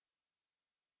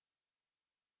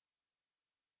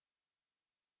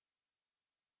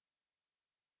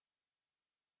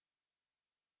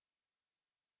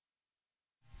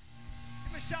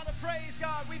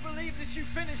God, we believe that you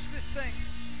finished this thing.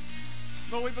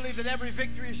 Lord, we believe that every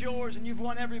victory is yours and you've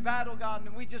won every battle, God,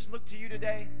 and we just look to you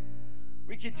today.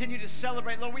 We continue to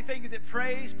celebrate. Lord, we thank you that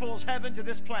praise pulls heaven to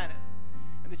this planet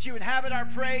and that you inhabit our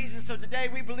praise. And so today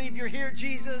we believe you're here,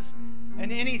 Jesus,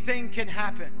 and anything can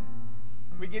happen.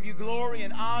 We give you glory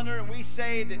and honor, and we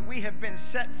say that we have been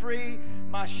set free.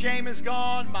 My shame is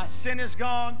gone. My sin is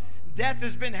gone. Death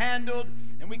has been handled,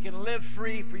 and we can live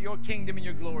free for your kingdom and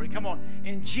your glory. Come on.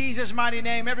 In Jesus' mighty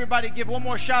name, everybody give one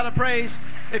more shout of praise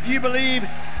if you believe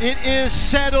it is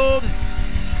settled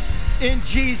in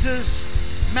Jesus'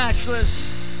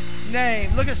 matchless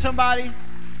name. Look at somebody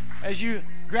as you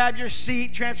grab your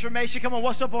seat. Transformation. Come on,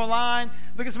 what's up online?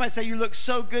 Look at somebody, say, you look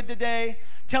so good today.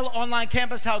 Tell online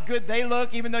campus how good they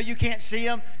look, even though you can't see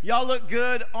them. Y'all look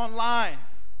good online.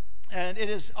 And it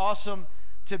is awesome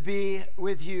to be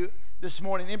with you this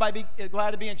morning. Anybody be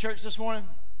glad to be in church this morning?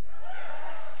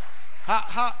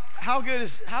 How good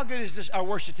is this our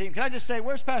worship team? Can I just say,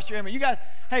 where's Pastor Emery? You guys,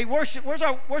 hey, where's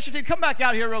our worship team? Come back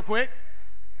out here real quick.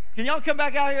 Can y'all come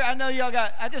back out here? I know y'all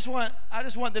got. I just want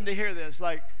them to hear this.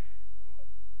 Like,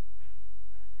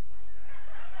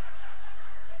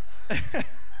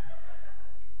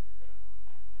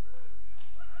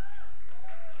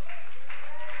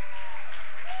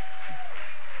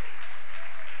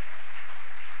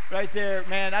 right there,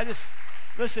 man.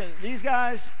 Listen, these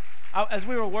guys, as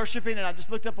we were worshiping and I just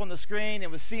looked up on the screen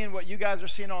and was seeing what you guys are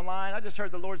seeing online, I just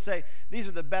heard the Lord say, these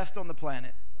are the best on the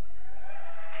planet.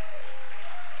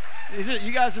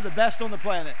 You guys are the best on the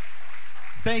planet.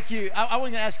 Thank you. I wasn't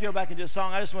going to ask you to go back and do a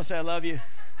song. I just want to say I love you.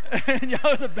 And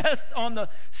y'all are the best on the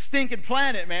stinking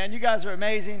planet, man. You guys are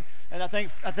amazing. And I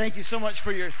thank you so much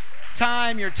for your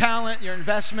time, your talent, your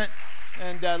investment,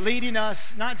 and leading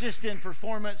us, not just in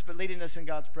performance, but leading us in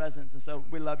God's presence. And so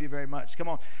we love you very much. Come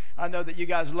on. I know that you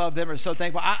guys love them, are so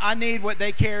thankful. I need what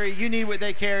they carry. You need what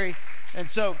they carry. And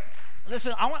so,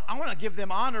 listen, I want to give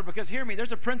them honor because, hear me,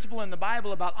 there's a principle in the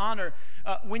Bible about honor.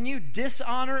 When you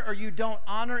dishonor or you don't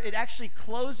honor, it actually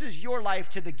closes your life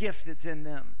to the gift that's in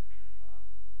them.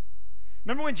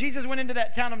 Remember when Jesus went into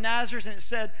that town of Nazareth and it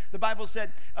said, the Bible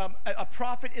said, a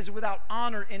prophet is without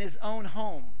honor in his own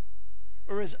home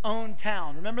or his own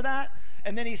town. Remember that?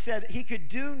 And then he said he could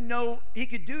do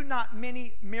not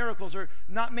many miracles or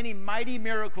not many mighty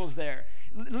miracles there.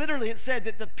 Literally, it said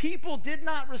that the people did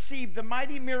not receive the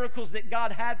mighty miracles that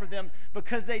God had for them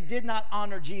because they did not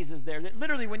honor Jesus there. That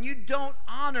literally, when you don't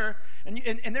honor, and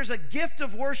there's a gift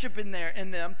of worship in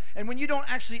them, and when you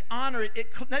don't actually honor it,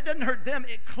 that doesn't hurt them.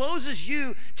 It closes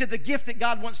you to the gift that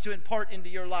God wants to impart into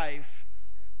your life.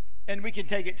 And we can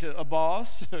take it to a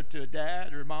boss or to a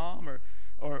dad or a mom or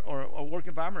a work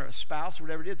environment or a spouse or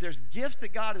whatever it is. There's gifts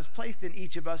that God has placed in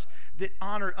each of us that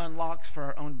honor unlocks for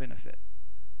our own benefit.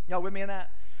 Y'all with me in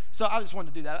that? So I just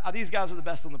wanted to do that. These guys are the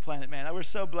best on the planet, man. We're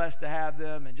so blessed to have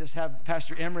them and just have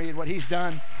Pastor Emery and what he's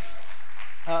done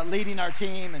leading our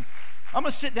team. And I'm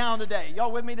going to sit down today.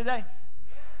 Y'all with me today?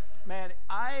 Man,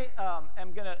 I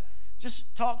am going to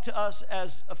just talk to us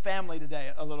as a family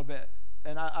today a little bit.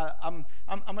 And I'm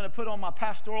going to put on my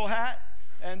pastoral hat.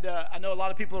 And I know a lot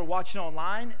of people are watching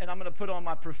online. And I'm going to put on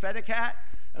my prophetic hat.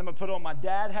 And I'm going to put on my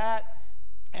dad hat.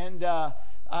 And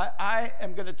I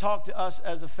am going to talk to us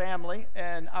as a family.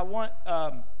 And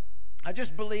I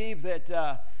just believe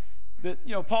that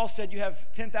Paul said you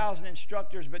have 10,000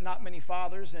 instructors, but not many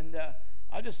fathers. And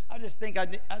I just think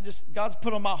God's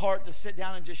put on my heart to sit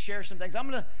down and just share some things. I'm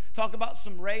going to talk about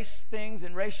some race things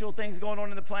and racial things going on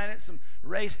in the planet, some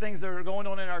race things that are going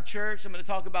on in our church. I'm going to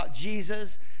talk about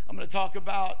Jesus. I'm going to talk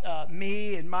about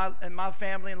me and my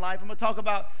family and life. I'm going to talk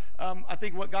about I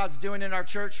think what God's doing in our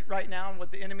church right now and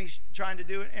what the enemy's trying to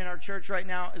do in our church right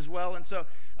now as well. And so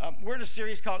we're in a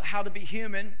series called How to Be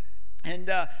Human. And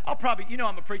I'll probably,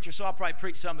 I'm a preacher, so I'll probably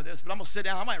preach some of this, but I'm going to sit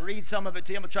down. I might read some of it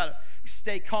to you. I'm going to try to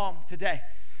stay calm today.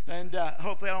 And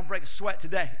hopefully I don't break a sweat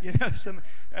today. Somebody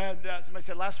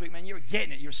said last week, man, you were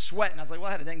getting it. You're sweating. I was like, well,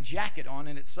 I had a dang jacket on,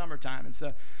 and it's summertime. And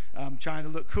so I'm trying to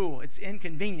look cool. It's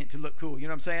inconvenient to look cool. You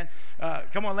know what I'm saying?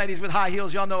 Come on, ladies with high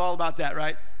heels. Y'all know all about that,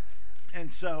 right?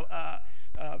 And so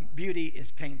beauty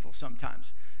is painful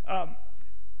sometimes.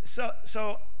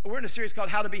 So we're in a series called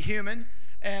How to Be Human.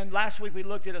 And last week we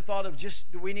looked at a thought of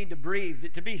just we need to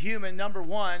breathe. To be human, number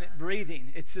one,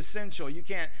 breathing. It's essential. You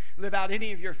can't live out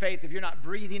any of your faith if you're not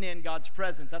breathing in God's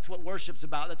presence. That's what worship's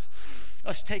about. That's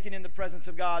us taking in the presence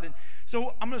of God. And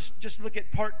so I'm going to just look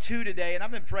at part 2 today. And I've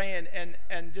been praying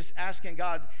and just asking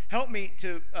God, help me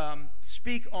to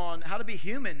speak on how to be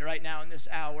human right now in this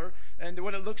hour and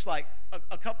what it looks like.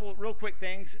 A couple real quick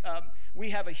things. We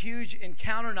have a huge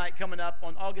encounter night coming up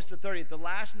on August the 30th. The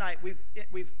last night we've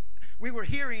we were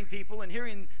hearing people and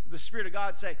hearing the Spirit of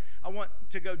God say, I want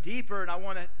to go deeper and I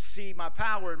want to see my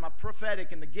power and my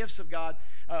prophetic and the gifts of God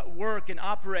work and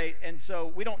operate. And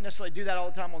so we don't necessarily do that all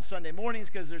the time on Sunday mornings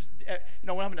because there's, we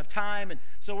don't have enough time. And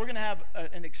so we're going to have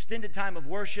an extended time of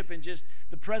worship and just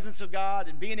the presence of God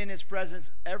and being in His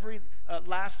presence every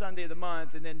last Sunday of the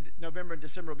month. And then November and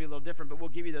December will be a little different, but we'll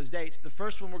give you those dates. The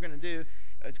first one we're going to do,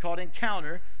 it's called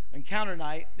Encounter. Encounter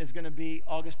night is going to be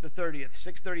August the 30th,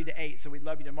 6:30 to 8. So we'd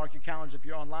love you to mark your calendars if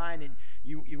you're online and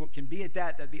you can be at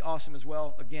that. That'd be awesome as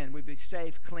well. Again, we'd be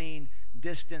safe, clean,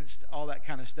 distanced, all that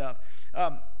kind of stuff.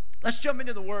 Let's jump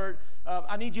into the Word.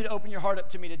 I need you to open your heart up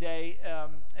to me today,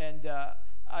 and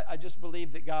I just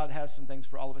believe that God has some things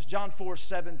for all of us. John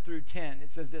 4:7-10.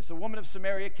 It says this: a woman of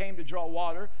Samaria came to draw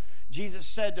water. Jesus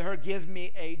said to her, give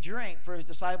me a drink, for his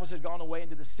disciples had gone away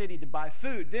into the city to buy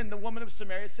food. Then the woman of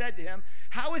Samaria said to him,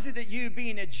 how is it that you,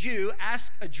 being a Jew,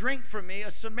 ask a drink from me, a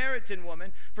Samaritan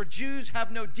woman? For Jews have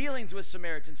no dealings with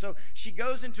Samaritans. So she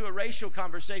goes into a racial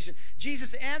conversation.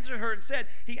 Jesus answered her and said,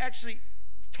 he actually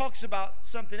talks about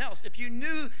something else. If you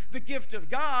knew the gift of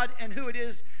God and who it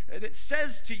is that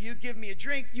says to you, give me a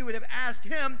drink, you would have asked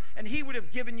him, and he would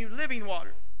have given you living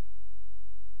water.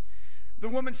 The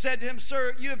woman said to him,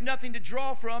 sir, you have nothing to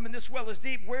draw from, and this well is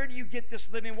deep. Where do you get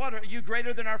this living water? Are you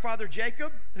greater than our father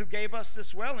Jacob, who gave us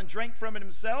this well and drank from it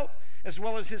himself, as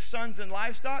well as his sons and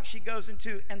livestock? She goes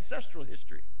into ancestral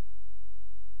history.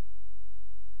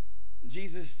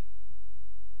 Jesus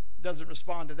doesn't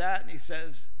respond to that, and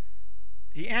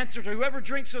he answered her, whoever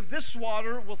drinks of this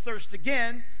water will thirst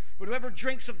again, but whoever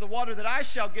drinks of the water that I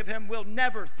shall give him will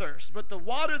never thirst. But the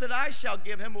water that I shall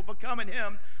give him will become in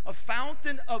him a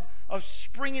fountain of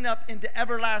springing up into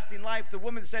everlasting life. The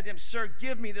woman said to him, sir,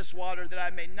 give me this water that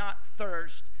I may not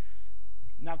thirst.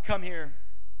 Now come here,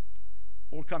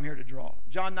 or come here to draw.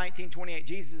 John 19:28,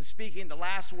 Jesus is speaking the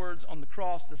last words on the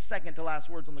cross, the second to last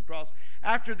words on the cross.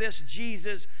 After this,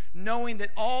 Jesus, knowing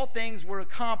that all things were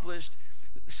accomplished,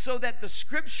 so that the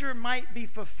scripture might be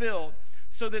fulfilled,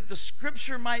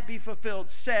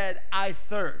 said, I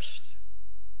thirst.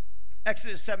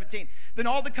 Exodus 17. Then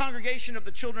all the congregation of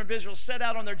the children of Israel set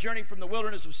out on their journey from the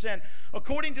wilderness of Sin,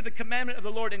 according to the commandment of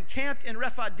the Lord, encamped in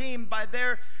Rephidim but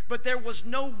there was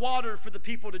no water for the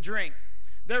people to drink.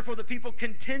 Therefore the people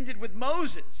contended with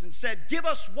Moses and said, give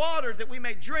us water that we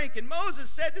may drink. And Moses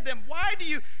said to them, why do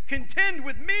you contend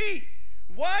with me?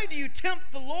 Why do you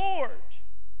tempt the Lord?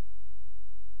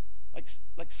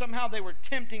 Like somehow they were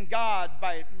tempting God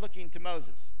by looking to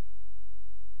Moses.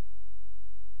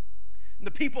 And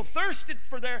the people thirsted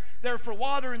for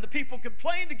water, and the people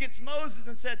complained against Moses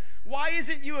and said, why is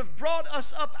it you have brought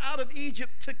us up out of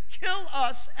Egypt to kill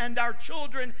us and our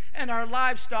children and our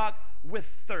livestock with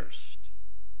thirst?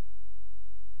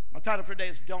 My title for today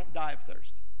is Don't Die of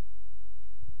Thirst.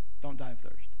 Don't die of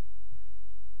thirst.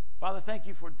 Father, thank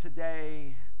you for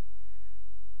today.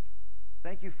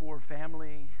 Thank you for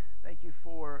family. Thank you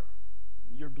for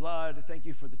your blood. Thank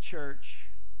you for the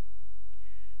church.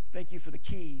 Thank you for the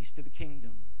keys to the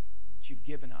kingdom that you've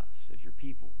given us as your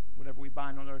people. Whatever we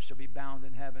bind on earth shall be bound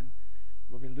in heaven.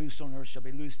 What we loose on earth shall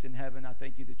be loosed in heaven. I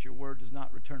thank you that your word does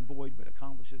not return void, but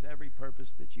accomplishes every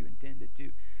purpose that you intended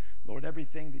to. Lord,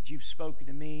 everything that you've spoken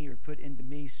to me or put into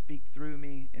me, speak through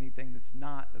me. Anything that's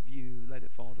not of you, let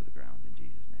it fall to the ground in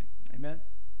Jesus' name. Amen.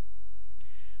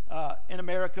 In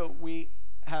America, we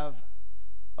have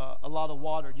a lot of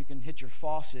water. You can hit your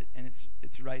faucet and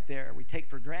it's right there. We take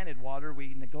for granted water.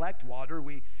 We neglect water.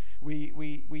 We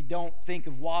don't think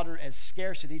of water as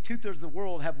scarcity. 2/3 of the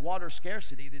world have water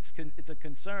scarcity. It's a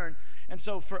concern. And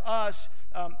so for us,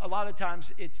 a lot of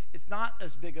times it's not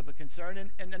as big of a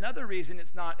concern. And another reason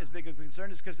it's not as big of a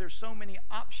concern is because there's so many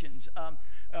options.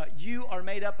 You are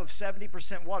made up of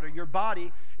 70% water. Your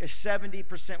body is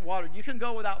 70% water. You can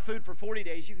go without food for 40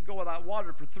 days. You can go without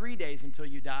water for 3 days until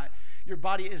you die. Your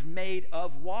body is made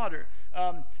of water.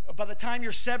 By the time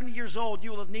you're 70 years old,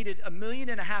 you will have needed 1.5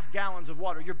 million gallons of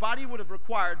water. Your body would have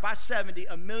required, by 70,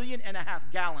 1.5 million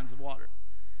gallons of water.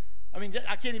 I mean,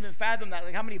 I can't even fathom that.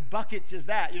 Like, how many buckets is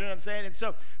that? You know what I'm saying? And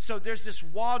so there's this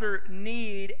water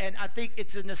need, and I think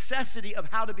it's a necessity of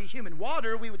how to be human.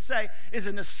 Water, we would say, is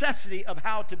a necessity of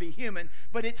how to be human,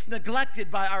 but it's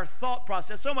neglected by our thought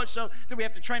process, so much so that we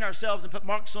have to train ourselves and put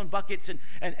marks on buckets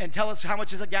and tell us how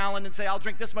much is a gallon and say, I'll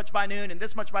drink this much by noon and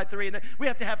this much by 3. And then we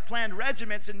have to have planned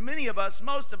regiments, and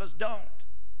most of us don't.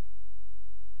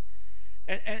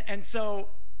 And so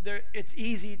it's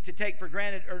easy to take for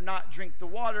granted or not drink the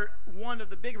water. One of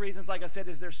the big reasons, like I said,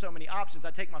 is there's so many options. I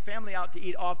take my family out to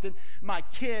eat often. My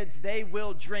kids, they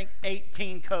will drink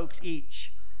 18 Cokes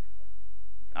each.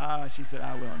 She said,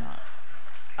 I will not.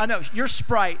 I know, you're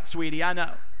Sprite, sweetie, I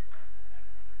know.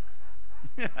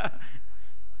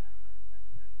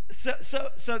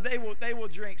 So they will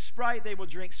drink Sprite, they will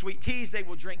drink sweet teas, they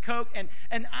will drink Coke, and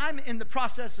I'm in the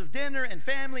process of dinner and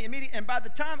family and meeting, and by the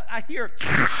time I hear,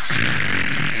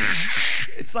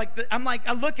 it's like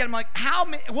I look at them like, how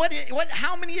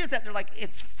many is that? They're like,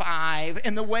 it's 5,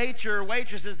 and the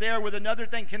waitress is there with another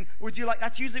thing. Would you like?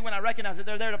 That's usually when I recognize it.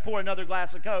 They're there to pour another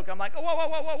glass of Coke. I'm like, oh,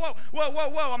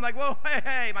 whoa. I'm like, whoa,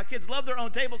 hey. My kids love their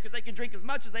own table because they can drink as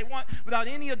much as they want without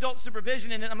any adult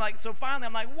supervision. And I'm like, so finally,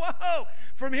 I'm like, whoa.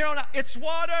 From here on out, it's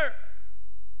water.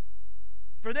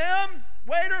 For them,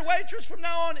 waiter, waitress, from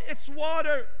now on, it's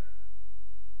water.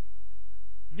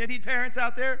 You need parents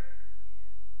out there?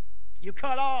 You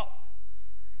cut off.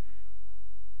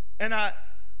 And I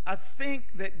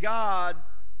think that God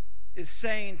is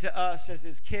saying to us as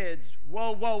his kids,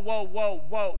 whoa,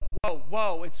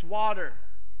 it's water.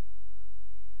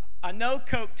 I know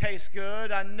Coke tastes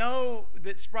good. I know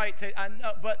that Sprite tastes,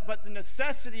 but the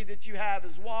necessity that you have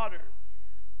is water.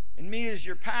 And me as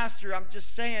your pastor, I'm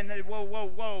just saying, hey, whoa,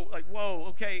 like, whoa,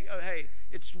 okay, hey,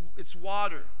 it's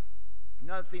water.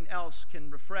 Nothing else can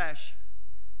refresh.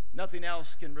 Nothing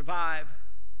else can revive.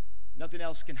 Nothing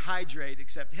else can hydrate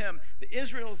except him. The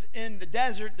Israel's in the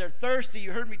desert. They're thirsty.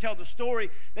 You heard me tell the story.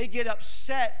 They get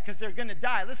upset because they're going to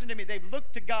die. Listen to me. They've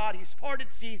looked to God. He's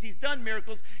parted seas. He's done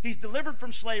miracles. He's delivered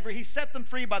from slavery. He set them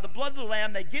free by the blood of the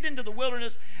Lamb. They get into the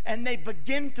wilderness and they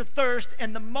begin to thirst.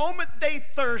 And the moment they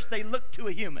thirst, they look to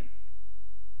a human.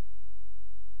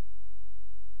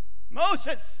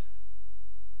 Moses.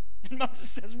 And Moses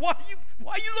says, why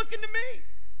are you looking to me?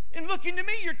 In looking to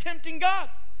me, you're tempting God.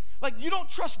 Like, you don't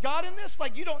trust God in this?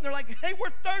 Like, you don't. They're like, hey, we're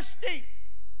thirsty.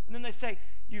 And then they say,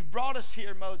 you've brought us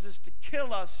here, Moses, to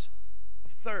kill us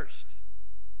of thirst.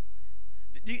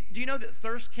 Do you know that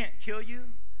thirst can't kill you?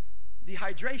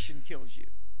 Dehydration kills you.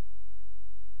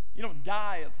 You don't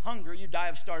die of hunger, you die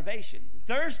of starvation.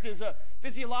 Thirst is a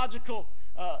physiological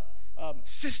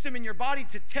system in your body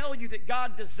to tell you that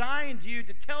God designed you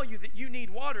to tell you that you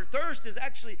need water. Thirst is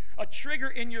actually a trigger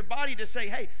in your body to say,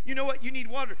 hey, you know what? You need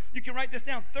water. You can write this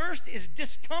down. Thirst is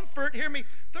discomfort. Hear me.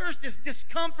 Thirst is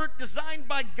discomfort designed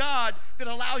by God that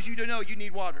allows you to know you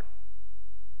need water.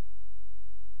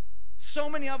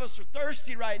 So many of us are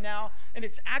thirsty right now, and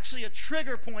it's actually a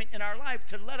trigger point in our life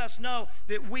to let us know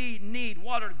that we need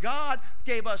water. God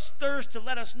gave us thirst to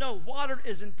let us know water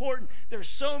is important. There's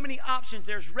so many options.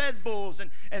 There's Red Bulls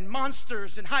and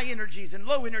Monsters and high energies and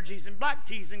low energies and black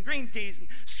teas and green teas and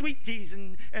sweet teas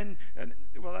and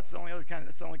well, that's the only kind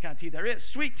of tea there is,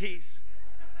 sweet teas.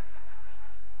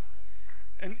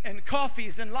 And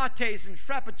coffees and lattes and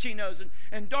frappuccinos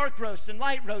and dark roasts and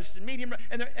light roasts and medium roast.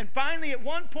 And finally, at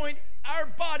one point, our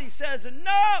body says,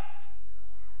 enough.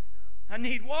 I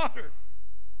need water.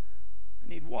 I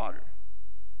need water.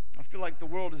 I feel like the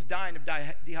world is dying of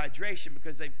dehydration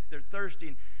because they're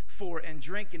thirsting for and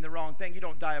drinking the wrong thing. You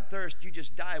don't die of thirst. You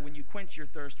just die when you quench your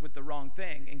thirst with the wrong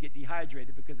thing and get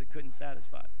dehydrated because it couldn't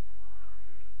satisfy.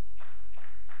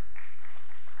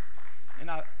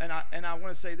 And I want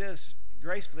to say this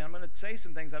gracefully. I'm going to say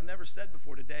some things I've never said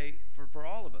before today for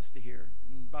all of us to hear,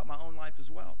 and about my own life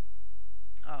as well.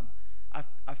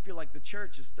 I feel like the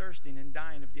church is thirsting and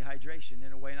dying of dehydration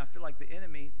in a way, and I feel like the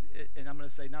enemy, and I'm going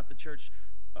to say not the church,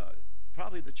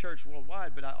 probably the church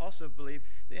worldwide, but I also believe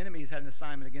the enemy has had an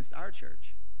assignment against our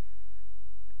church.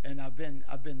 And I've been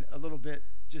a little bit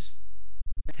just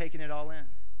taking it all in,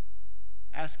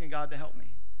 asking God to help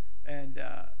me, and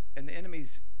the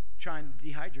enemy's trying to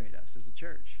dehydrate us as a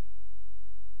church.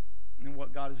 And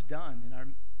what God has done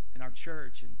in our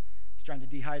church, and he's trying to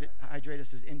dehydrate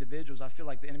us as individuals. I feel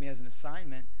like the enemy has an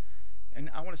assignment. And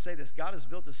I want to say this. God has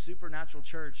built a supernatural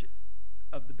church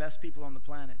of the best people on the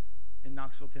planet in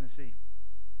Knoxville, Tennessee.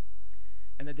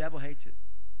 And the devil hates it.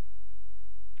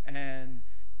 And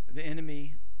the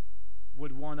enemy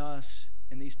would want us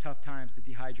in these tough times to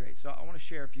dehydrate. So I want to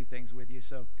share a few things with you.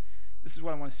 So this is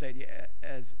what I want to say to you.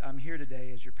 As I'm here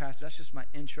today as your pastor, that's just my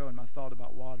intro and my thought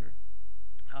about water.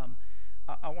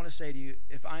 I want to say to you,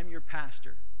 if I'm your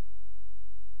pastor,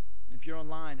 and if you're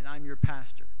online and I'm your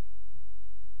pastor,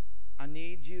 I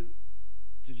need you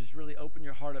to just really open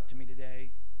your heart up to me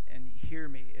today and hear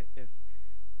me.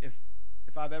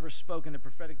 If I've ever spoken a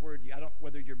prophetic word to you,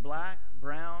 whether you're black,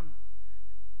 brown,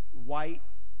 white,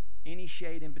 any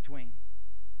shade in between,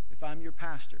 if I'm your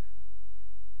pastor,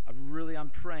 I'm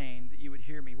praying that you would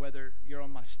hear me, whether you're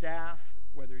on my staff,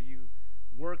 whether you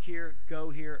work here, go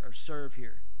here, or serve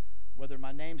here, whether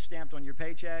my name's stamped on your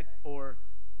paycheck or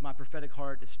my prophetic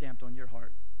heart is stamped on your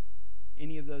heart.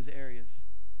 Any of those areas,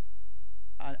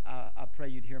 I pray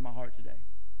you'd hear my heart today.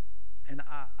 And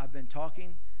I've been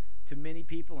talking to many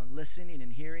people and listening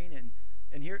and hearing,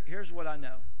 And here's what I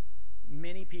know.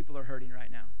 Many people are hurting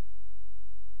right now.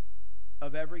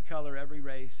 Of every color, every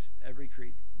race, every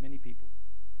creed. Many people.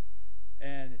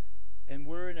 And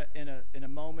we're in a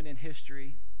moment in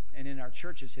history and in our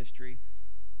church's history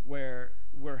where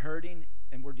we're hurting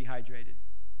and we're dehydrated.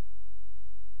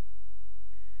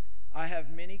 I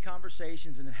have many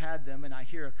conversations and have had them, and I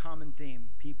hear a common theme.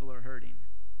 People are hurting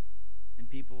and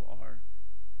people are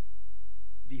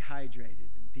dehydrated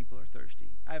and people are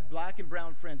thirsty. I have black and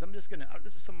brown friends.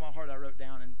 This is some of my heart I wrote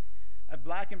down, and I have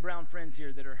black and brown friends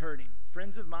here that are hurting.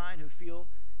 Friends of mine who feel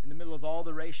in the middle of all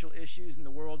the racial issues in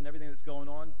the world and everything that's going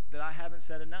on that I haven't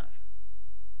said enough.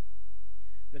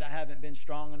 That I haven't been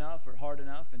strong enough or hard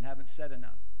enough and haven't said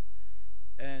enough.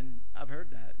 And I've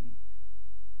heard that.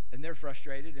 And they're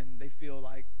frustrated and they feel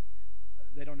like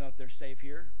they don't know if they're safe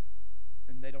here.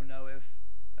 And they don't know if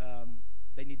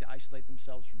they need to isolate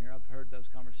themselves from here. I've heard those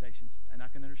conversations and I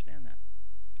can understand that.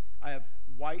 I have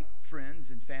white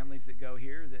friends and families that go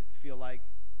here that feel like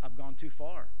I've gone too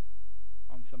far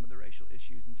on some of the racial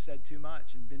issues and said too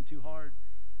much and been too hard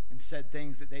and said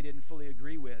things that they didn't fully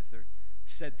agree with, or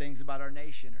said things about our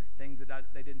nation or things that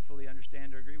they didn't fully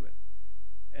understand or agree with.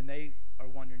 And they are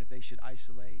wondering if they should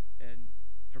isolate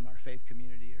from our faith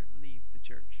community or leave the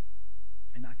church.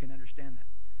 And I can understand that.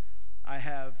 I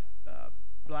have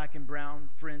black and brown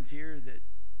friends here that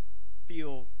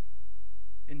feel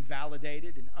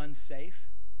invalidated and unsafe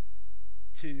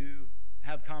to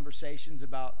have conversations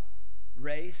about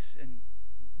race and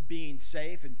being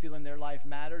safe and feeling their life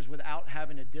matters without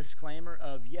having a disclaimer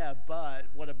of, yeah, but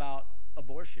what about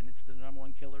abortion? It's the number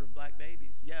one killer of black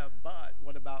babies. Yeah, but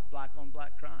what about black on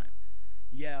black crime?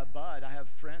 Yeah, but I have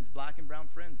friends, black and brown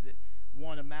friends, that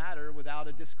want to matter without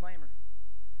a disclaimer.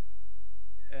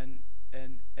 And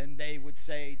they would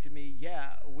say to me,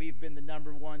 yeah, we've been the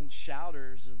number one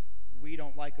shouters of we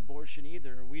don't like abortion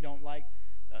either, or we don't like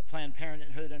Planned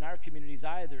Parenthood in our communities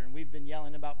either, and we've been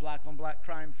yelling about black on black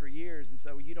crime for years, and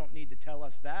so you don't need to tell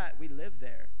us that. We live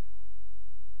there.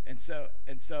 And so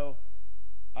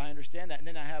I understand that. And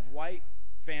then I have white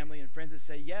family and friends that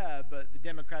say, yeah, but the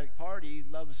Democratic Party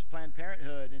loves Planned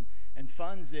Parenthood and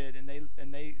funds it,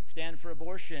 and they stand for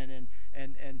abortion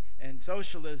and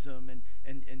socialism,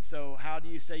 and so how do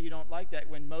you say you don't like that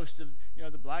when most of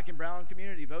the black and brown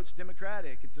community votes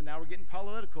Democratic? And so now we're getting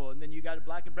political, and then you got a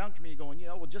black and brown community going,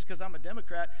 well, just because I'm a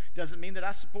Democrat doesn't mean that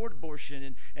I support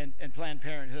abortion and Planned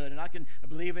Parenthood, and I can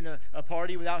believe in a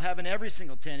party without having every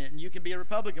single tenet, and you can be a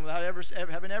Republican without ever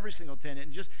having every single tenet,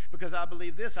 and just because I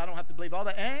believe this, I don't have to believe all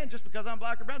that, and just because I'm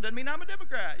black or brown doesn't mean I'm a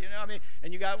Democrat,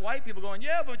 and you got white people going,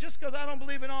 yeah, but just because I don't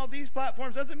believe in all these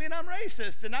platforms doesn't mean I'm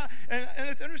racist, and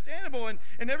it's understandable, and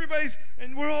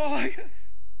we're all like,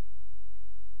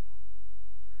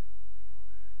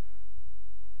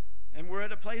 and we're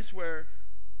at a place where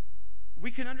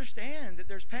we can understand that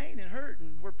there's pain and hurt,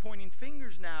 and we're pointing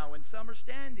fingers now, and some are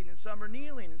standing, and some are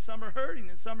kneeling, and some are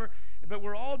hurting, but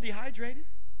we're all dehydrated,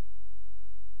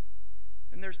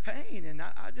 and there's pain, and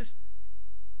I just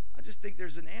think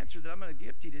there's an answer that I'm going to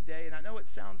give to you today, and I know it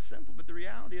sounds simple, but the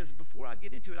reality is, before I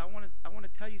get into it, I want to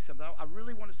tell you something. I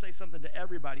really want to say something to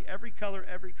everybody, every color,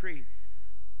 every creed.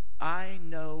 I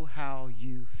know how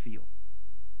you feel.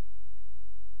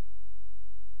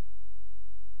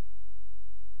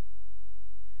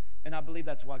 And I believe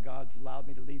that's why God's allowed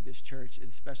me to lead this church,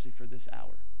 especially for this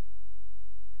hour.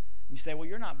 You say, well,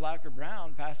 you're not black or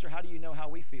brown, Pastor. How do you know how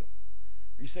we feel?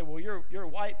 You say, well, you're a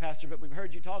white pastor, but we've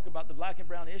heard you talk about the black and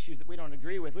brown issues that we don't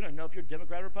agree with. We don't know if you're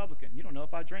Democrat or Republican. You don't know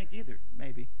if I drank either.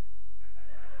 Maybe.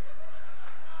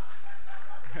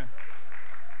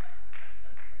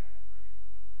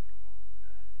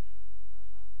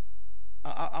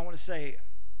 I want to say,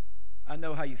 I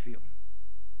know how you feel.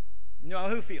 You know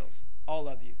who feels? All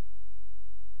of you.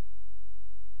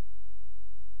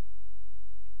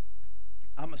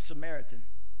 I'm a Samaritan.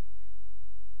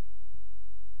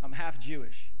 I'm half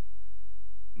Jewish.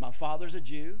 My father's a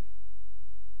Jew,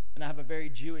 and I have a very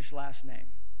Jewish last name.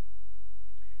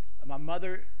 My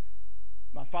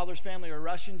father's family are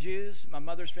Russian Jews. My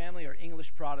mother's family are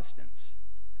English Protestants.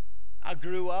 I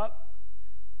grew up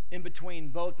in between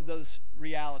both of those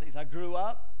realities. I grew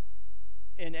up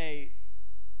in a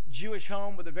Jewish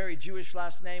home with a very Jewish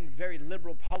last name, with very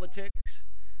liberal politics,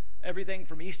 everything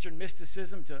from Eastern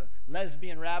mysticism to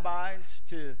lesbian rabbis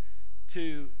to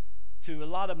a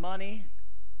lot of money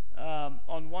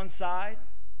on one side,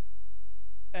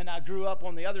 and I grew up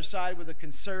on the other side with a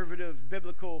conservative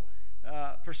biblical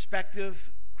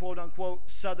perspective, quote unquote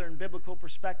Southern biblical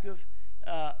perspective,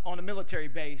 on a military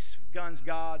base, guns,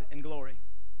 God, and glory,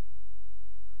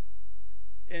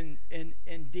 in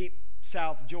deep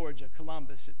South Georgia,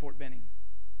 Columbus at Fort Benning.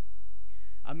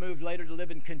 I moved later to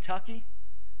live in Kentucky,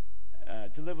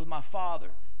 to live with my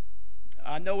father.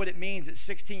 I know what it means at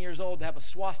 16 years old to have a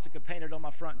swastika painted on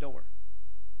my front door.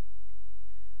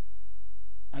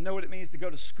 I know what it means to go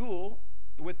to school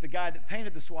with the guy that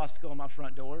painted the swastika on my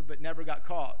front door but never got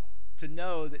caught, to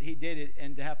know that he did it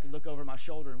and to have to look over my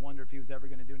shoulder and wonder if he was ever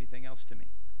going to do anything else to me.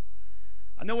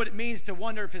 I know what it means to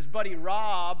wonder if his buddy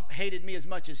Rob hated me as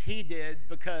much as he did,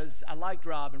 because I liked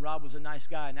Rob, and Rob was a nice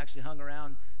guy and actually hung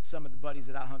around some of the buddies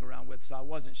that I hung around with, so I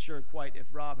wasn't sure quite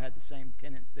if Rob had the same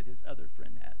tenets that his other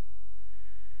friend had.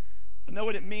 I know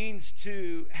what it means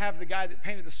to have the guy that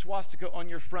painted the swastika on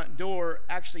your front door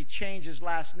actually change his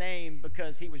last name,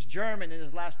 because he was German and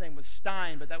his last name was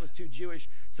Stein, but that was too Jewish,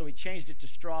 so he changed it to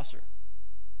Strasser.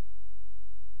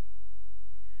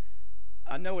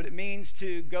 I know what it means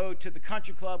to go to the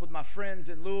country club with my friends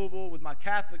in Louisville, with my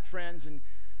Catholic friends, and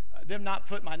them not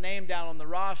put my name down on the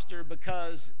roster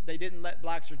because they didn't let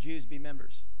blacks or Jews be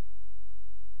members.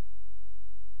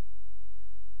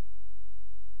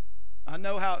 I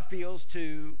know how it feels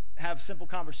to have simple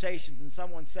conversations and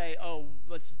someone say, oh,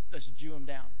 let's Jew them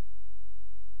down.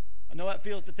 I know how it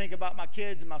feels to think about my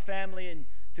kids and my family, and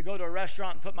to go to a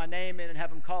restaurant and put my name in and have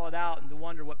them call it out, and to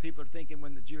wonder what people are thinking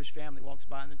when the Jewish family walks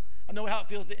by. And I know how it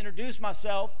feels to introduce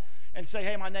myself and say,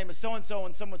 hey, my name is so-and-so,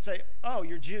 and someone say, oh,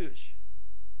 you're Jewish.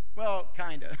 Well,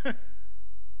 kind of.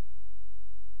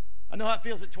 I know how it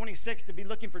feels at 26 to be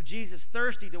looking for Jesus,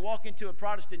 thirsty to walk into a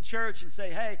Protestant church and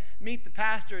say, hey, meet the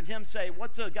pastor, and him say,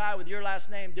 what's a guy with your last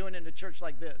name doing in a church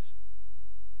like this?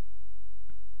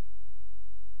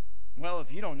 Well,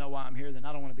 if you don't know why I'm here, then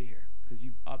I don't want to be here, because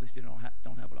you obviously don't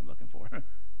have what I'm looking for.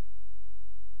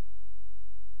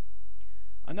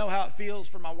 I know how it feels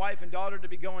for my wife and daughter to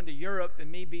be going to Europe,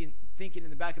 and me thinking in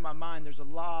the back of my mind, there's a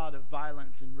lot of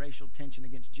violence and racial tension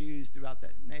against Jews throughout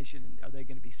that nation, and are they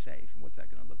going to be safe, and what's that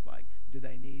going to look like? Do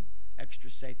they need extra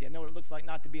safety? I know what it looks like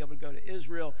not to be able to go to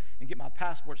Israel and get my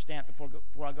passport stamped before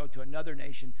I go to another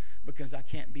nation, because I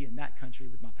can't be in that country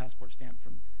with my passport stamped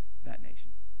from that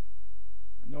nation.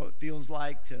 I know what it feels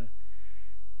like to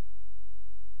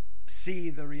see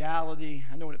the reality.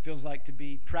 I know what it feels like to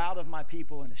be proud of my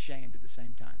people and ashamed at the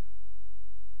same time.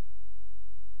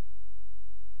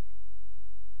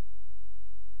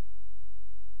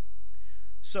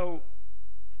 So,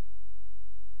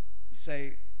 you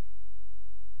say,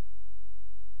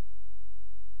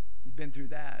 you've been through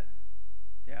that.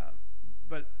 Yeah,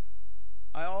 but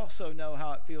I also know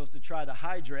how it feels to try to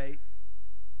hydrate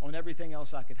on everything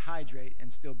else I could hydrate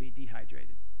and still be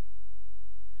dehydrated.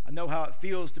 I know how it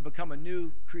feels to become a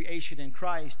new creation in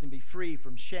Christ and be free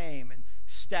from shame and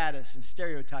status and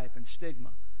stereotype and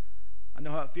stigma. I know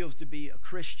how it feels to be a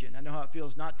Christian. I know how it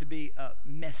feels not to be a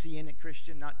messianic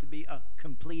Christian, not to be a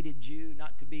completed Jew,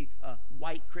 not to be a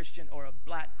white Christian or a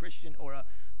black Christian or a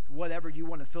whatever you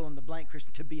want to fill in the blank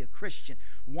Christian, to be a Christian.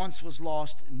 Once was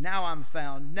lost, now I'm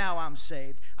found, now I'm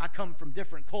saved. I come from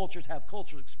different cultures, have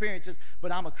cultural experiences,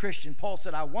 but I'm a Christian. Paul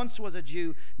said, I once was a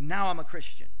Jew, now I'm a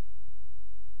Christian.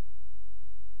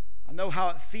 I know how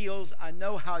it feels. I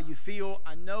know how you feel.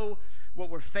 I know what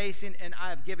we're facing, and I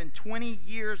have given 20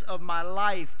 years of my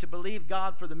life to believe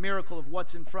God for the miracle of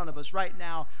what's in front of us right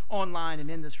now, online and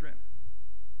in this room.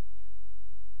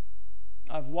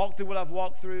 I've walked through what I've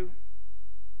walked through,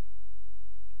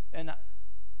 and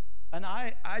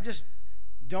I just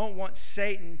don't want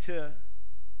Satan to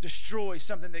destroy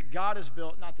something that God has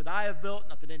built, not that I have built,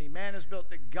 not that any man has built,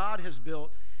 that God has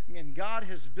built. And God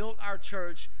has built our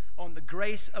church on the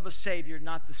grace of a Savior,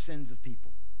 not the sins of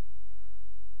people.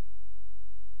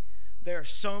 There are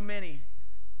so many,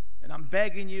 and I'm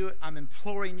begging you, I'm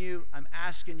imploring you, I'm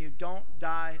asking you, don't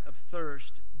die of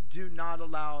thirst. Do not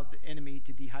allow the enemy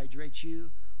to dehydrate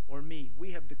you or me.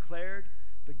 We have declared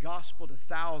the gospel to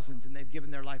thousands, and they've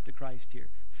given their life to Christ here.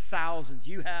 Thousands.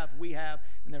 You have, we have,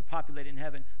 and they're populating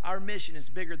heaven. Our mission is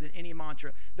bigger than any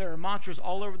mantra. There are mantras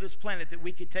all over this planet that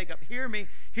we could take up. Hear me,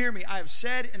 hear me. I have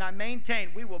said and I maintain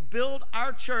we will build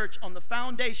our church on the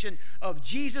foundation of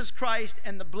Jesus Christ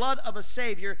and the blood of a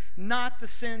Savior, not the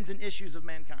sins and issues of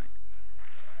mankind.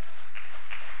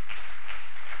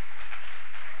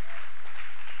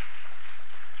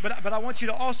 But I want you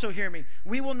to also hear me.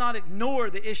 We will not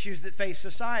ignore the issues that face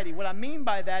society. What I mean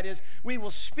by that is we will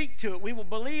speak to it. We will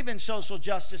believe in social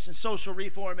justice and social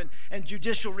reform and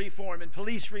judicial reform and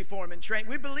police reform and training.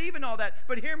 We believe in all that.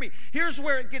 But hear me. Here's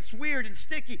where it gets weird and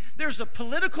sticky. There's a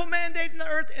political mandate in the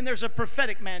earth and there's a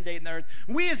prophetic mandate in the earth.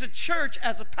 We as a church,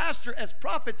 as a pastor, as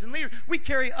prophets and leaders, we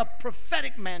carry a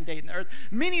prophetic mandate in the earth.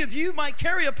 Many of you might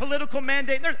carry a political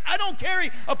mandate in the earth. I don't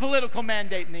carry a political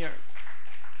mandate in the earth.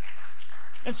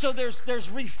 And so there's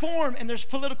reform and there's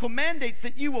political mandates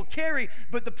that you will carry,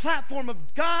 but the platform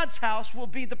of God's house will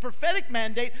be the prophetic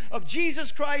mandate of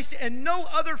Jesus Christ and no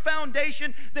other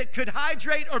foundation that could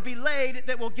hydrate or be laid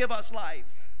that will give us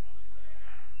life.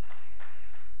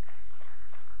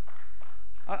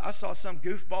 I saw some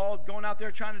goofball going out there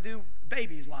trying to do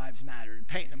babies' lives matter and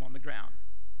painting them on the ground.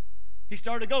 He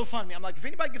started a GoFundMe. I'm like, if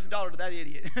anybody gives $1 to that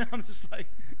idiot, I'm just like,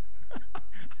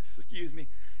 excuse me,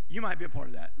 you might be a part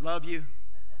of that. Love you.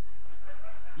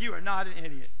 You are not an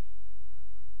idiot.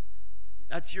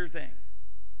 That's your thing.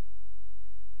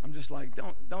 I'm just like,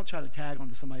 don't try to tag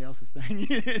onto somebody else's thing.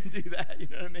 You didn't do that. You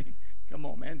know what I mean? Come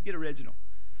on, man. Get original.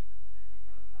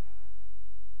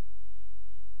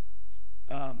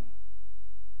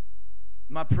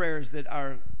 My prayer is that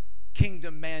our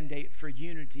kingdom mandate for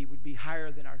unity would be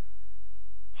higher than our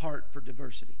heart for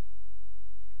diversity.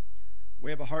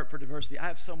 We have a heart for diversity. I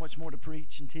have so much more to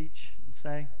preach and teach and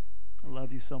say. I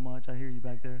love you so much. I hear you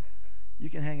back there. You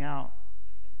can hang out.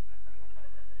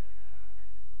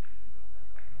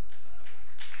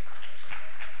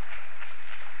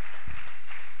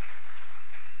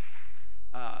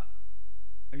 Are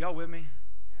y'all with me?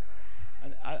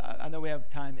 I know we have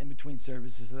time in between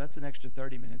services, so that's an extra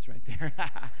 30 minutes right there.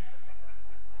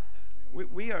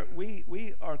 we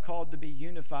are called to be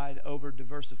unified over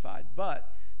diversified,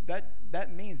 but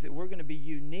that means that we're going to be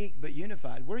unique but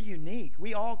unified. We're unique.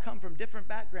 We all come from different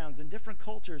backgrounds and different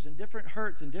cultures and different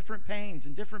hurts and different pains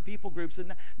and different people groups,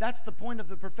 and that's the point of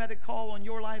the prophetic call on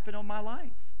your life and on my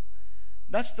life.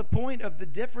 That's the point of the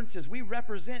differences. We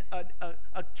represent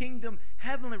a kingdom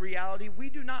heavenly reality. We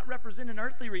do not represent an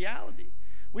earthly reality.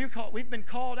 We've been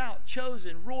called out,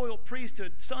 chosen, royal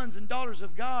priesthood, sons and daughters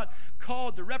of God,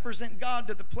 called to represent God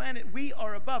to the planet. We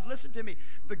are above. Listen to me.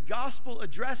 The gospel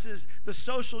addresses the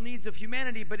social needs of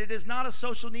humanity, but it is not a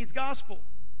social needs gospel.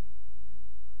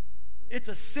 It's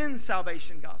a sin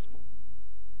salvation gospel.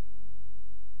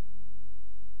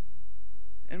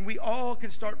 And we all can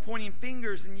start pointing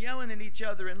fingers and yelling at each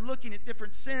other and looking at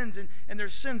different sins. And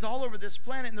there's sins all over this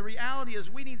planet. And the reality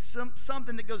is we need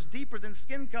something that goes deeper than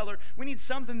skin color. We need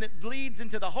something that bleeds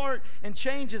into the heart and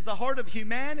changes the heart of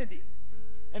humanity.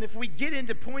 And if we get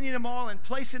into pointing them all and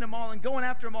placing them all and going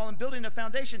after them all and building a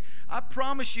foundation, I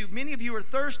promise you, many of you are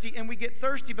thirsty. And we get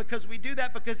thirsty because we do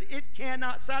that because it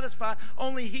cannot satisfy.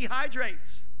 Only He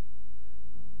hydrates.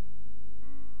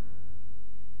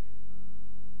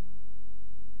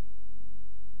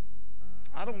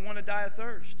 I don't want to die of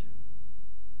thirst.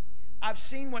 I've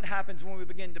seen what happens when we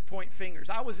begin to point fingers.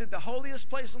 I was at the holiest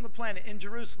place on the planet in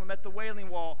Jerusalem at the Wailing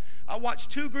Wall. I watched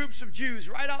two groups of Jews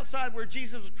right outside where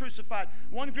Jesus was crucified.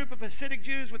 One group of Hasidic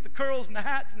Jews with the curls and the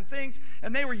hats and things,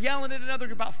 and they were yelling at another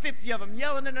group, about 50 of them,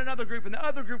 yelling at another group, and the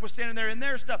other group was standing there in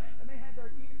their stuff, and they had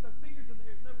their fingers in their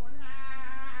ears, and they were going, ah.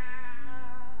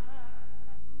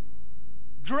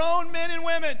 Grown men and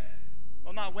women.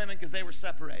 Well, not women because they were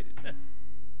separated.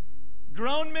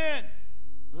 Grown men,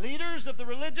 leaders of the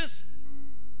religious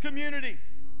community.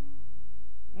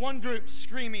 One group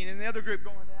screaming and the other group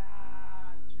going,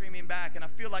 ah, and screaming back. And I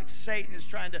feel like Satan is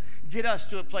trying to get us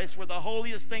to a place where the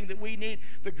holiest thing that we need,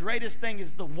 the greatest thing,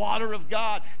 is the water of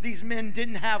God. These men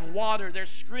didn't have water. They're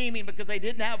screaming because they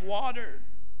didn't have water.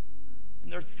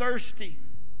 And they're thirsty.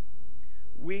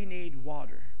 We need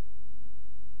water.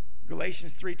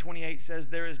 Galatians 3:28 says,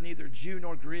 there is neither Jew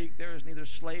nor Greek, there is neither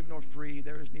slave nor free,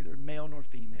 there is neither male nor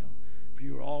female, for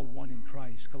you are all one in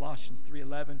Christ. Colossians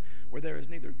 3:11, where there is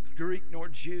neither Greek nor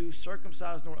Jew,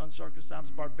 circumcised nor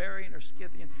uncircumcised, barbarian or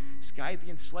Scythian,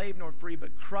 slave nor free,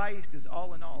 but Christ is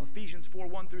all in all. Ephesians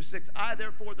 4:1-6, I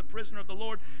therefore, the prisoner of the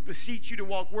Lord, beseech you to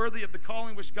walk worthy of the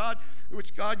calling which God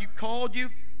you called you,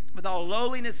 with all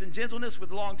lowliness and gentleness,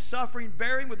 with long suffering,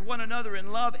 bearing with one another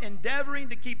in love, endeavoring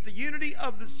to keep the unity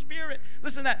of the Spirit.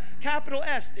 Listen to that, capital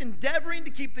S, endeavoring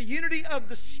to keep the unity of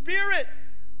the Spirit.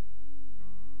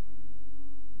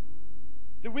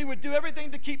 That we would do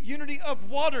everything to keep unity of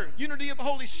water, unity of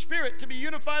Holy Spirit, to be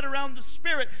unified around the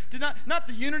Spirit, to not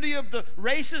the unity of the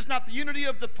races, not the unity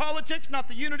of the politics, not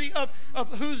the unity of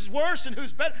who's worse and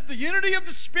who's better, the unity of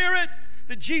the Spirit.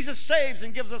 That Jesus saves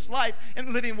and gives us life and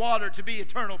living water to be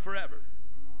eternal forever.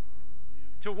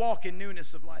 To walk in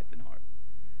newness of life and heart.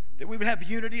 That we would have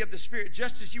unity of the Spirit,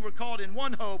 just as you were called in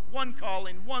one hope, one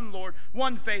calling, one Lord,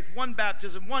 one faith, one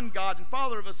baptism, one God and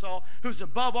Father of us all, who's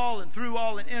above all and through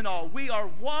all and in all. We are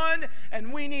one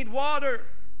and we need water.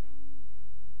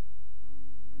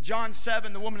 John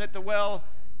 7, the woman at the well,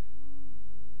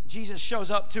 Jesus shows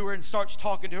up to her and starts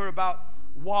talking to her about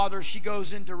water, she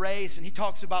goes into race, and he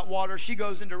talks about water. She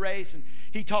goes into race, and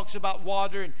he talks about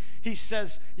water, and he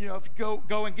says, if you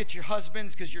go and get your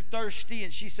husbands because you're thirsty,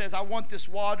 and she says, I want this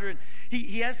water, and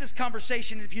he has this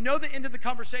conversation, and if you know the end of the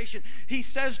conversation, he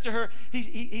says to her,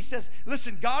 he says,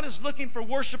 listen, God is looking for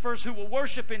worshipers who will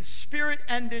worship in spirit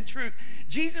and in truth.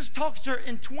 Jesus talks to her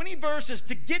in 20 verses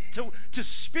to get to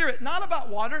spirit, not about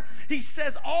water. He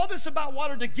says all this about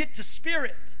water to get to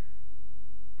spirit.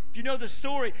 If you know the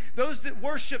story, those that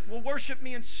worship will worship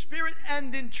me in spirit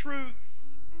and in truth.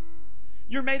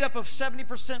 You're made up of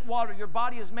 70% water. Your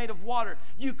body is made of water.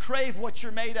 You crave what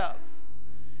you're made of.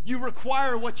 You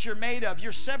require what you're made of.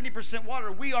 You're 70%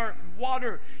 water. We are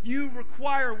water. You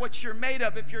require what you're made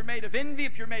of. If you're made of envy,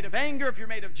 if you're made of anger, if you're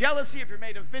made of jealousy, if you're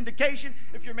made of vindication,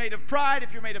 if you're made of pride,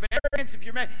 if you're made of arrogance,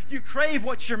 you crave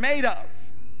what you're made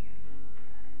of.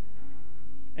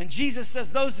 And Jesus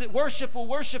says those that worship will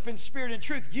worship in spirit and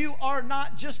truth. You are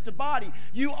not just a body.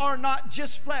 You are not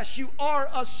just flesh. You are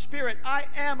a spirit. I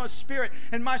am a spirit.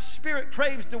 And my spirit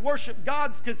craves to worship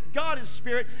God because God is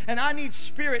spirit and I need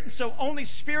spirit. And so only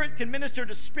spirit can minister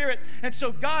to spirit. And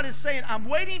so God is saying, I'm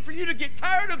waiting for you to get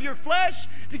tired of your flesh,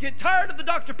 to get tired of the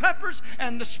Dr. Peppers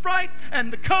and the Sprite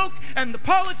and the Coke and the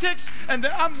politics.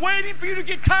 I'm waiting for you to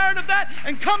get tired of that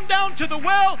and come down to the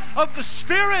well of the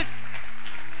Spirit.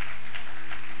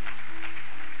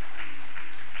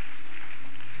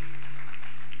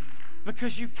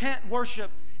 Because you can't worship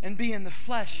and be in the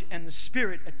flesh and the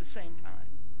spirit at the same time.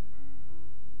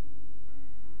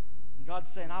 And God's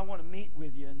saying, I want to meet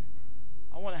with you and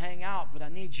I want to hang out, but I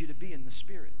need you to be in the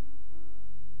spirit.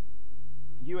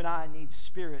 You and I need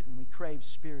spirit, and we crave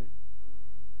spirit.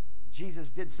 Jesus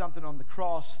did something on the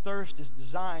cross. Thirst is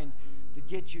designed to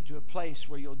get you to a place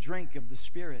where you'll drink of the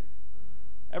Spirit.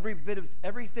 Every bit of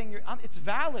everything it's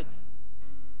valid.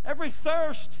 Every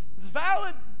thirst is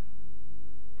valid.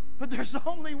 But there's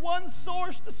only one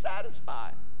source to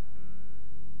satisfy.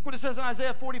 What it says in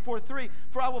Isaiah 44:3,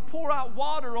 for I will pour out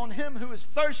water on him who is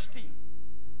thirsty,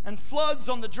 and floods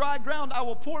on the dry ground. I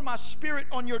will pour my spirit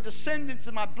on your descendants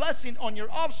and my blessing on your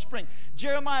offspring.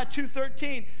 Jeremiah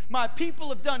 2:13, my people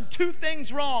have done two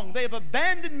things wrong. They have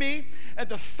abandoned me at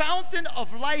the fountain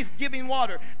of life-giving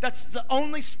water. That's the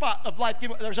only spot of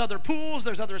life-giving. There's other pools,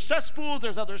 there's other cesspools,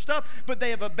 there's other stuff, but they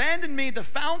have abandoned me, the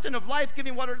fountain of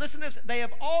life-giving water. Listen to this. They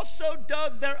have also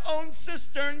dug their own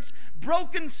cisterns,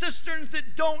 broken cisterns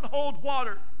that don't hold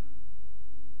water.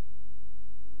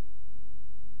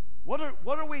 What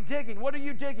are we digging? What are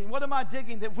you digging? What am I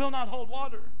digging that will not hold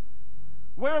water?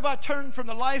 Where have I turned from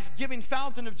the life-giving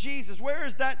fountain of Jesus? Where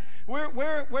is that?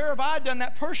 Where have I done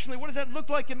that personally? What does that look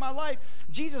like in my life?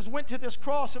 Jesus went to this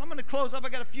cross, and I'm going to close up. I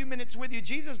got a few minutes with you.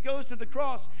 Jesus goes to the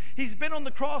cross. He's been on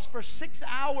the cross for 6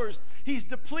 hours. He's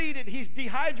depleted. He's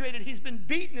dehydrated. He's been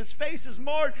beaten. His face is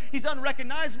marred. He's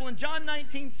unrecognizable. And John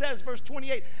 19 says, verse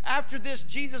 28, after this,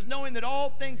 Jesus, knowing that all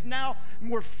things now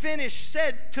were finished,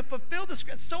 said to fulfill the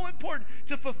scriptures. It's so important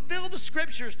to fulfill the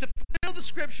scriptures, to fulfill the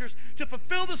scriptures, to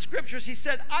fulfill the scriptures. He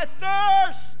said, I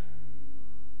thirst.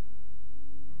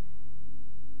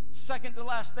 Second to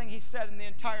last thing he said in the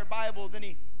entire Bible. Then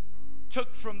he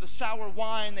took from the sour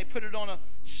wine, they put it on a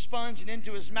sponge and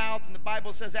into his mouth, and the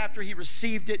Bible says after he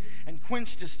received it and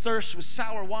quenched his thirst with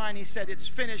sour wine, he said, it's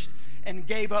finished, and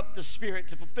gave up the spirit.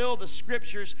 To fulfill the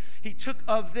scriptures, he took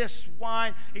of this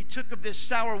wine, he took of this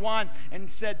sour wine and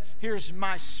said, here's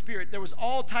my spirit. There was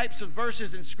all types of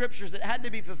verses in scriptures that had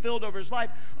to be fulfilled over his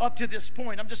life up to this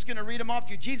point. I'm just going to read them off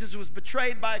to you. Jesus was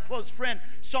betrayed by a close friend,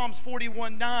 Psalms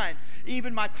 41:9.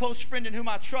 Even my close friend in whom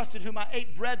I trusted, whom I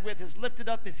ate bread with, has lifted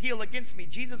up his heel against me.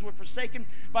 Jesus was forsaken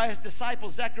by his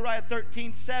disciples, Zechariah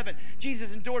 13:7.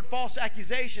 Jesus endured false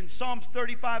accusations, Psalms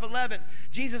 35:11.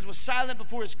 Jesus was silent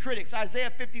before his critics,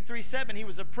 Isaiah 53:7. He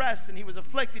was oppressed and he was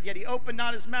afflicted, yet he opened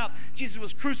not his mouth. Jesus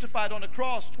was crucified on a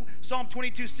cross, Psalm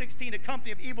 22:16. A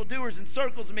company of evildoers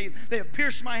encircles me. They have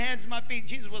pierced my hands and my feet.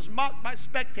 Jesus was mocked by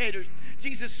spectators.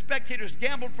 Jesus' spectators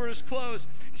gambled for his clothes.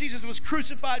 Jesus was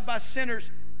crucified by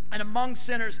sinners and among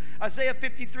sinners. Isaiah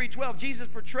 53:12. Jesus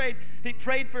he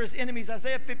prayed for his enemies.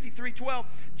 Isaiah 53:12.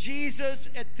 Jesus,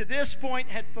 to this point,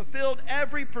 had fulfilled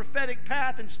every prophetic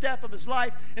path and step of his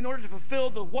life in order to fulfill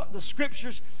the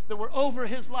scriptures that were over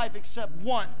his life except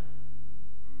one.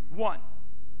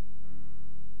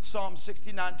 Psalm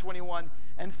 69:21.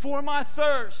 And for my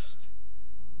thirst,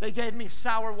 they gave me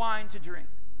sour wine to drink.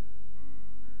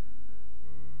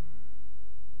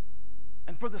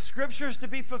 And for the scriptures to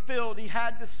be fulfilled, he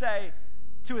had to say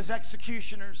to his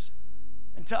executioners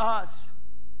and to us,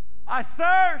 I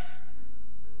thirst.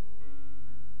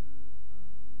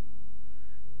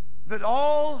 That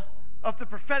all of the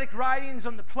prophetic writings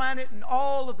on the planet and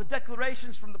all of the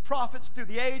declarations from the prophets through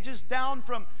the ages, down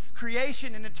from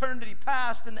creation and eternity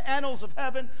past in the annals of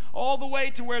heaven, all the way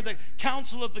to where the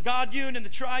council of the God-un and the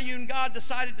triune God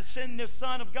decided to send the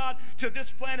Son of God to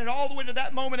this planet, all the way to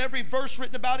that moment, every verse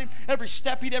written about him, every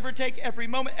step he'd ever take, every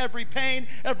moment, every pain,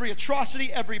 every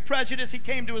atrocity, every prejudice. He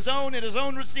came to his own, and his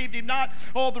own received him not.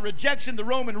 All the rejection, the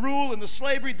Roman rule and the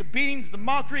slavery, the beatings, the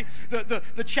mockery,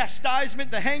 the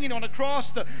chastisement, the hanging on a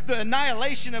cross, the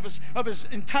annihilation of his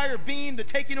entire being, the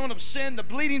taking on of sin, the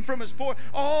bleeding from his pore,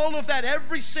 all of that,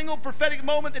 every single prophetic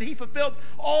moment that he fulfilled,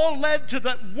 all led to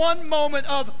that one moment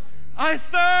of, I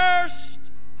thirst.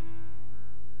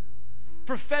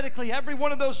 Prophetically, every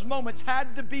one of those moments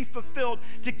had to be fulfilled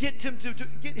to get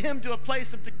him to a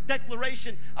place of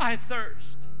declaration, I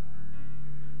thirst.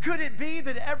 Could it be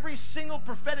that every single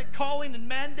prophetic calling and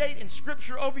mandate in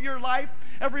Scripture over your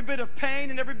life, every bit of pain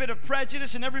and every bit of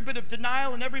prejudice and every bit of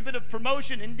denial and every bit of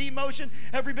promotion and demotion,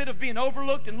 every bit of being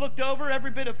overlooked and looked over, every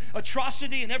bit of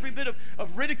atrocity and every bit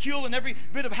of ridicule and every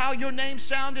bit of how your name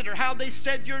sounded or how they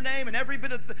said your name and every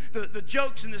bit of the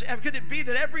jokes and this, could it be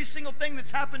that every single thing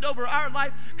that's happened over our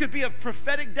life could be a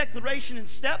prophetic declaration and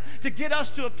step to get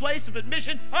us to a place of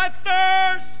admission, I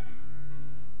thirst?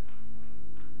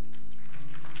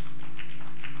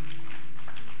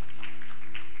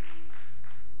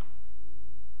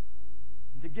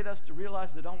 To get us to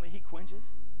realize that only he quenches?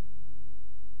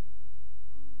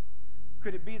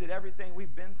 Could it be that everything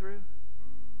we've been through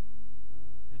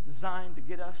is designed to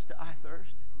get us to I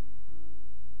thirst?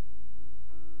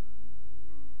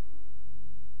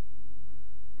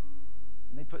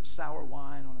 And they put sour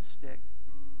wine on a stick,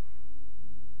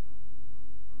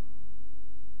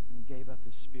 and he gave up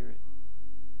his spirit.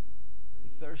 He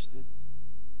thirsted,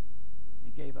 and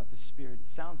he gave up his spirit. It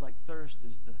sounds like thirst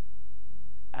is the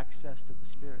access to the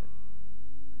Spirit.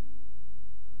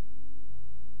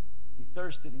 He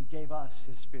thirsted and gave us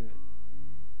his Spirit.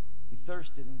 He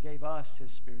thirsted and gave us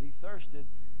his Spirit. He thirsted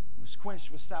and was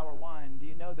quenched with sour wine. Do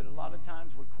you know that a lot of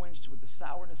times we're quenched with the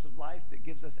sourness of life that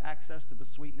gives us access to the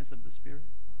sweetness of the Spirit?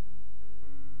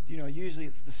 Do you know usually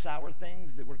it's the sour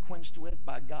things that we're quenched with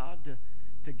by God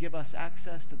to give us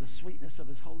access to the sweetness of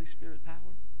his Holy Spirit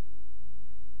power?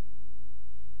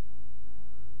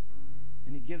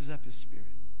 And he gives up his Spirit.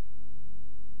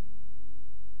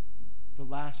 The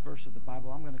last verse of the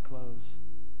Bible, I'm going to close.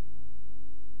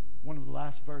 One of the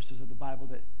last verses of the Bible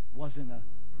that wasn't a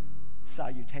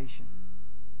salutation.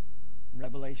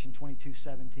 Revelation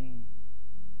 22:17.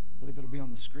 I believe it'll be on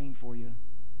the screen for you.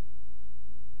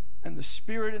 And the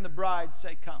Spirit and the bride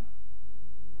say, come.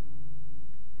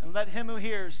 And let him who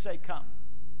hears say, come.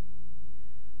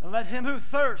 And let him who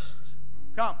thirsts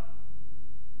come.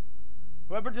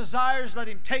 Whoever desires, let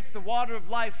him take the water of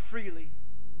life freely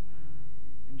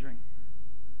and drink.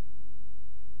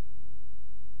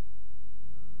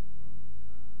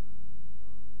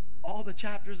 All the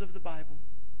chapters of the Bible,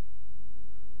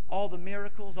 all the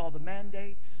miracles, all the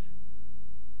mandates,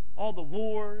 all the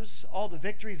wars, all the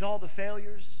victories, all the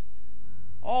failures,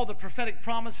 all the prophetic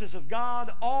promises of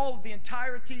God, all of the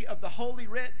entirety of the Holy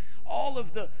Writ, all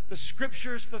of the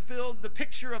scriptures fulfilled, the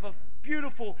picture of a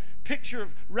beautiful picture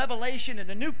of Revelation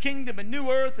and a new kingdom, a new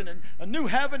earth, and a new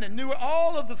heaven, and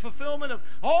all of the fulfillment of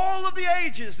all of the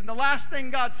ages. And the last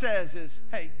thing God says is,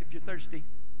 hey, if you're thirsty,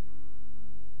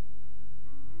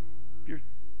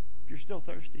 if you're still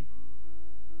thirsty,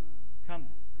 come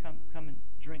and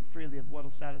drink freely of what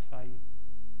will satisfy you.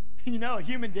 You know, a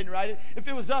human didn't write it. If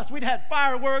it was us, we'd had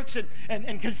fireworks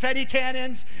and confetti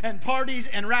cannons and parties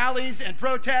and rallies and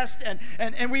protests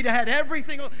and we'd had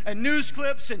everything, and news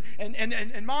clips and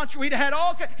mantra. We'd had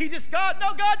all.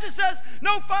 God just says,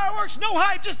 no fireworks, no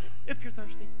hype, just if you're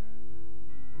thirsty.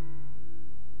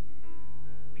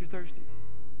 If you're thirsty,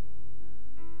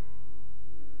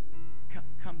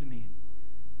 come to me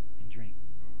and drink.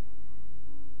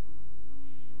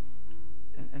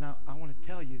 And I want to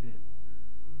tell you that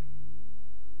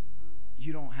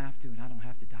you don't have to, and I don't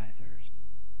have to die of thirst.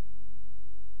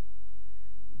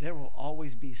 There will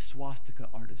always be swastika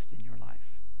artists in your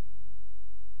life.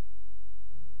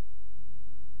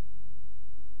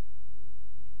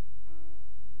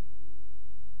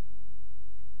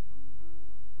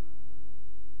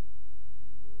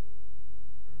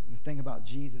 And the thing about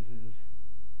Jesus is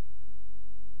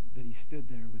that he stood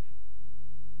there with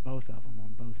both of them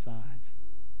on both sides.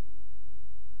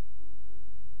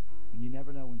 And you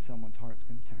never know when someone's heart's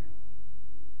going to turn.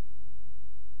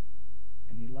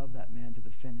 And he loved that man to the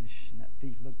finish. And that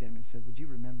thief looked at him and said, would you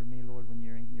remember me, Lord, when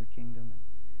you're in your kingdom? And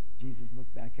Jesus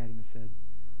looked back at him and said,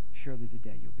 surely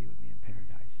today you'll be with me in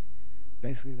paradise.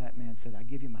 Basically, that man said, I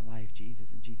give you my life,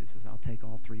 Jesus. And Jesus says, I'll take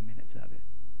all 3 minutes of it.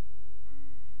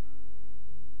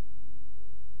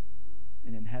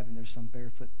 And in heaven, there's some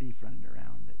barefoot thief running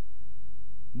around that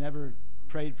never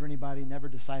prayed for anybody, never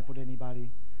discipled anybody,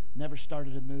 never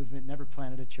started a movement, never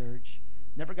planted a church,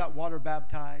 never got water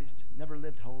baptized, never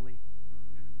lived holy,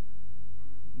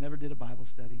 never did a Bible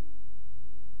study.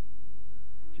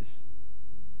 Just,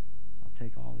 I'll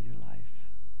take all of your life.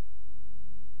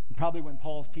 And probably when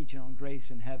Paul's teaching on grace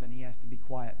in heaven, he has to be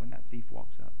quiet when that thief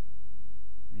walks up.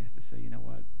 And he has to say, you know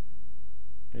what?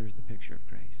 There's the picture of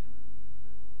grace.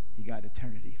 He got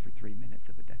eternity for 3 minutes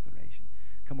of a declaration.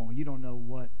 Come on, you don't know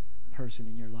what person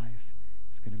in your life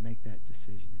is going to make that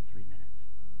decision in 3 minutes.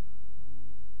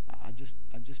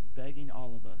 I'm just begging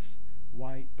all of us,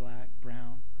 white, black,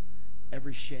 brown,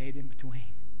 every shade in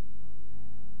between,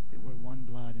 that we're one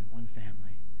blood and one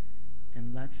family.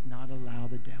 And let's not allow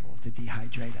the devil to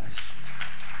dehydrate us.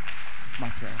 That's my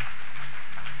prayer.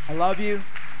 I love you.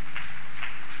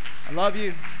 I love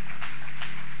you.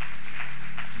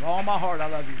 With all my heart, I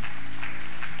love you.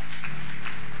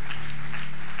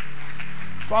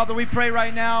 Father, we pray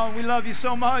right now, and we love you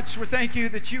so much. We thank you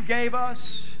that you gave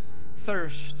us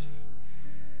thirst.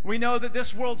 We know that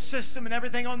this world system and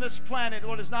everything on this planet,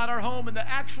 Lord, is not our home. And the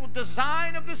actual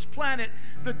design of this planet,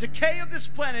 the decay of this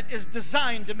planet is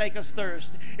designed to make us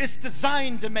thirst. It's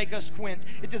designed to make us quench.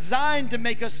 It's designed to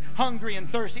make us hungry and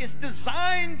thirsty. It's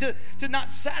designed to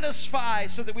not satisfy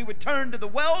so that we would turn to the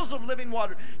wells of living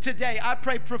water. Today, I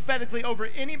pray prophetically over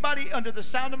anybody under the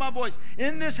sound of my voice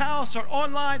in this house or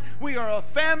online. We are a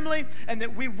family, and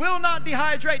that we will not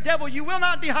dehydrate. Devil, you will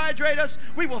not dehydrate us.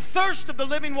 We will thirst of the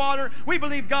living water. We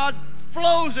believe God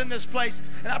flows in this place.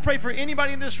 And I pray for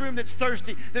anybody in this room that's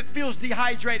thirsty, that feels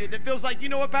dehydrated, that feels like, you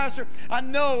know what, Pastor, I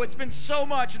know it's been so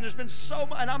much and there's been so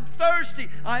much and I'm thirsty.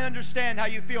 I understand how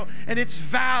you feel, and it's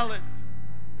valid.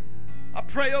 I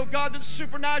pray, oh God, that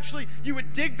supernaturally you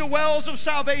would dig the wells of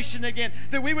salvation again,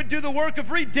 that we would do the work of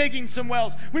redigging some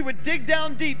wells. We would dig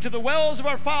down deep to the wells of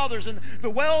our fathers and the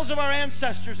wells of our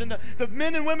ancestors and the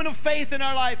men and women of faith in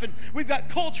our life. And we've got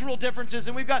cultural differences,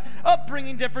 and we've got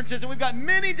upbringing differences, and we've got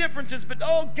many differences. But,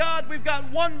 oh God, we've got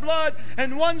one blood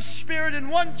and one spirit and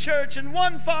one church and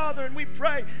one Father. And we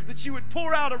pray that you would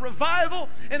pour out a revival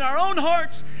in our own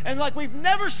hearts, and like we've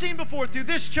never seen before, through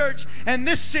this church and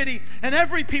this city and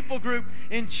every people group.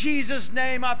 In Jesus'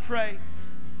 name I pray.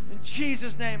 In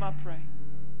Jesus' name I pray.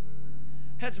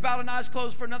 Heads bowed and eyes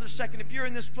closed for another second. If you're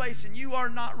in this place and you are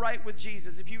not right with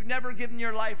Jesus, if you've never given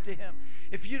your life to him,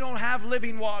 if you don't have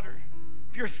living water,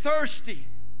 if you're thirsty,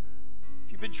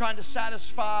 if you've been trying to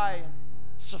satisfy and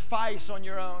suffice on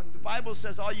your own, the Bible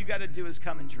says all you got to do is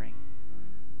come and drink.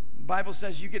 The Bible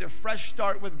says you get a fresh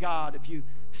start with God if you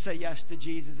say yes to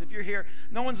Jesus. If you're here,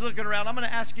 no one's looking around. I'm going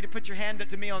to ask you to put your hand up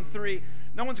to me on 3.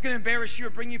 No one's going to embarrass you or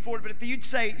bring you forward. But if you'd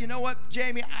say, you know what,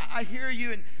 Jamie, I hear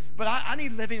you, but I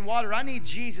need living water. I need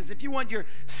Jesus. If you want your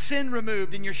sin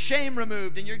removed and your shame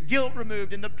removed and your guilt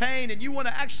removed and the pain, and you want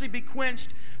to actually be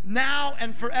quenched now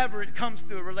and forever, it comes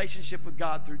through a relationship with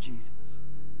God through Jesus.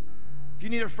 If you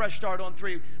need a fresh start on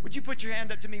 3, would you put your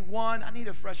hand up to me? 1, I need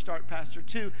a fresh start, Pastor.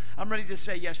 2, I'm ready to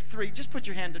say yes. 3, just put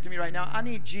your hand up to me right now. I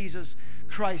need Jesus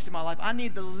Christ in my life. I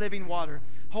need the living water.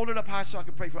 Hold it up high so I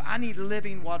can pray for it. I need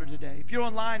living water today. If you're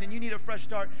online and you need a fresh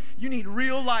start, you need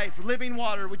real life, living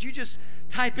water, would you just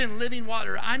type in living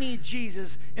water? I need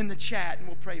Jesus in the chat, and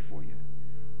we'll pray for you.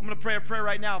 I'm going to pray a prayer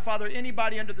right now. Father,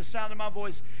 anybody under the sound of my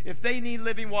voice, if they need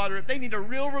living water, if they need a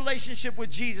real relationship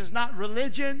with Jesus, not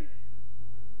religion,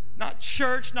 not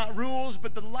church, not rules,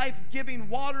 but the life-giving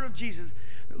water of Jesus,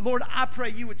 Lord, I pray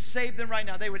you would save them right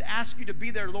now. They would ask you to be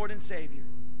their Lord and Savior.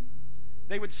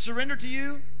 They would surrender to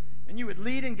you, and you would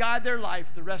lead and guide their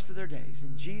life the rest of their days.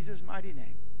 In Jesus' mighty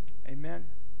name, amen,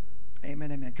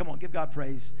 amen, amen. Come on, give God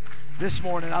praise this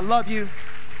morning. I love you.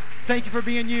 Thank you for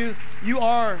being you. You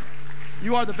are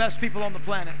the best people on the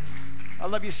planet. I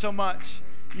love you so much.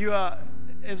 It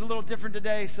was a little different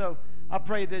today, so I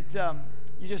pray that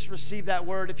you just receive that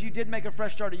word. If you did make a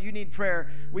fresh start or you need prayer,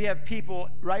 we have people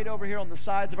right over here on the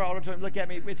sides of our auditorium. Look at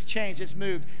me. It's changed. It's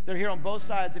moved. They're here on both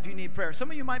sides if you need prayer. Some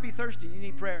of you might be thirsty. You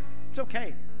need prayer. It's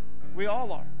okay. We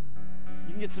all are.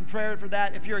 You can get some prayer for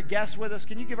that. If you're a guest with us,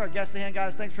 can you give our guests a hand,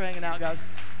 guys? Thanks for hanging out, guys.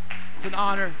 It's an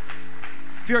honor.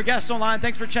 If you're a guest online,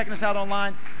 thanks for checking us out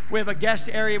online. We have a guest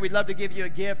area. We'd love to give you a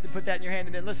gift and put that in your hand.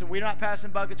 And then listen, we're not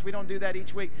passing buckets. We don't do that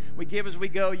each week. We give as we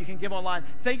go. You can give online.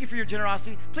 Thank you for your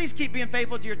generosity. Please keep being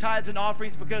faithful to your tithes and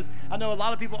offerings, because I know a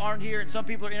lot of people aren't here and some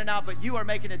people are in and out, but you are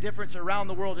making a difference around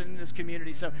the world and in this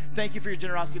community. So thank you for your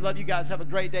generosity. Love you guys. Have a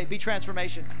great day. Be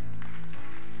transformation.